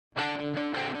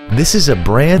This is a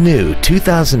brand new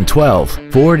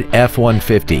 2012 Ford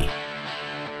F-150.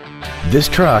 This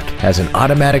truck has an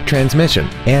automatic transmission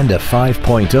and a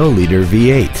 5.0-liter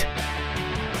V8.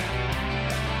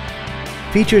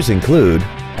 Features include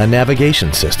a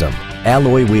navigation system,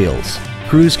 alloy wheels,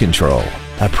 cruise control,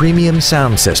 a premium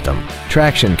sound system,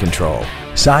 traction control,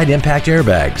 side impact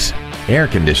airbags, air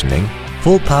conditioning,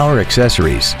 full power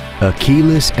accessories, a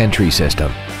keyless entry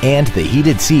system, and the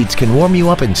heated seats can warm you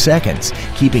up in seconds,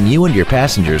 keeping you and your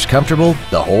passengers comfortable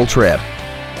the whole trip.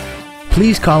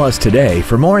 Please call us today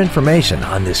for more information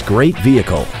on this great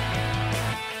vehicle.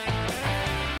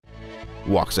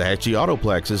 Waxahachie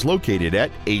Autoplex is located at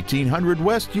 1800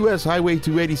 West US Highway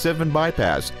 287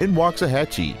 Bypass in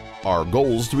Waxahachie. Our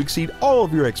goal is to exceed all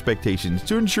of your expectations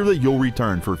to ensure that you'll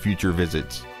return for future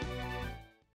visits.